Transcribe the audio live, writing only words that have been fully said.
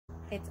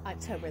It's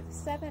October the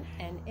 7th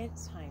and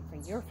it's time for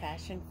your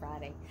Fashion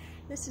Friday.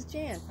 This is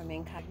Jan from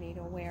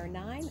Incognito Wear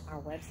 9.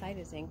 Our website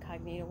is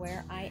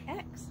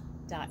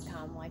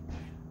incognitowearix.com, like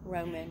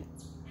Roman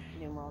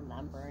numeral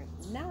number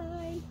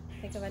 9.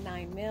 Think of a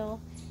 9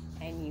 mil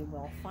and you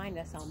will find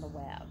us on the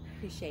web.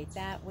 Appreciate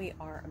that. We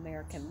are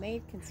American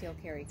made concealed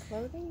carry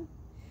clothing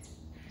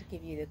to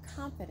give you the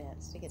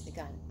confidence to get the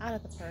gun out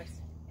of the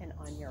purse and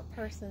on your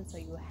person so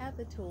you have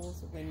the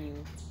tools when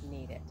you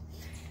need it.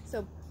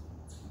 So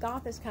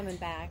Goth is coming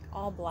back,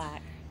 all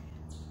black.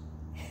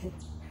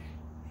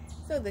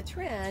 So the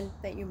trend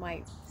that you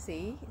might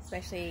see,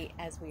 especially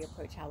as we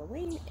approach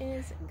Halloween,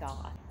 is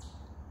Goth.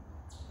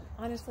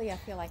 Honestly, I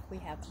feel like we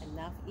have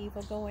enough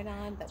evil going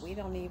on that we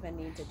don't even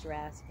need to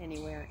dress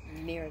anywhere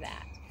near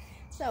that.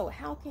 So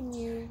how can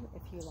you,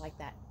 if you like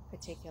that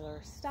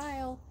particular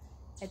style,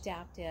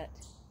 adapt it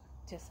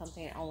to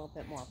something a little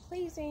bit more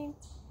pleasing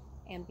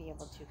and be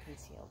able to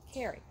conceal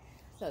carry?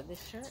 So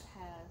this shirt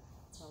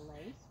has the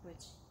lace,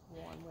 which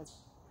worn with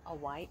a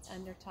white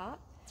under top,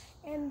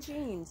 and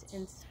jeans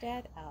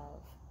instead of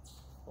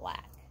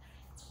black.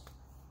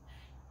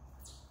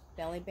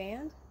 Belly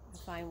band, I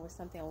find with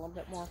something a little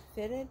bit more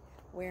fitted,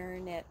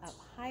 wearing it up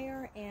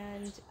higher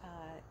and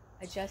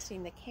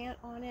adjusting the cant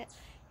on it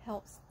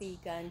helps the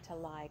gun to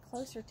lie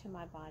closer to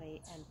my body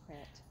and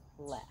print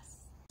less.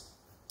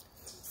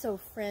 So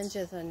fringe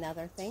is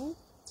another thing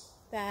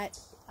that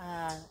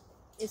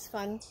is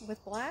fun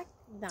with black,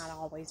 not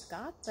always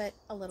Goth, but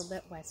a little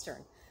bit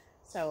Western.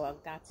 So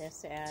I've got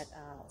this at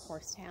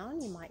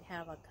Horsetown. You might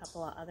have a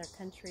couple of other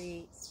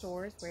country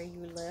stores where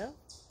you live,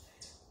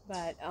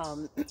 but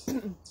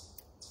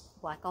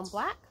black on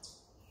black,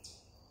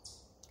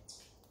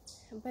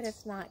 but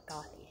it's not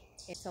gothy.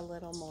 It's a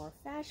little more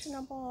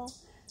fashionable,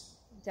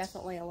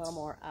 definitely a little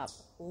more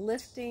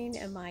uplifting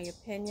in my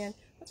opinion.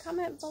 But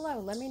comment below,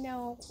 let me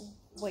know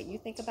what you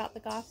think about the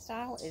Goth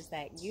style. Is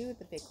that you,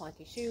 the big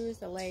clunky shoes,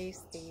 the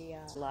lace, the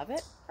love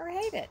it or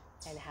hate it?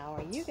 And how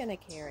are you going to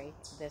carry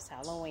this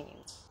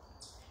Halloween?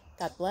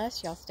 God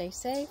bless, y'all stay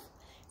safe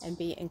and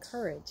be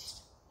encouraged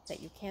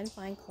that you can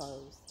find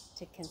clothes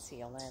to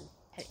conceal in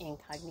at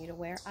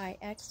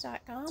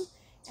incognitowearix.com,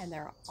 and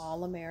they're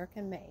all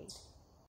American made.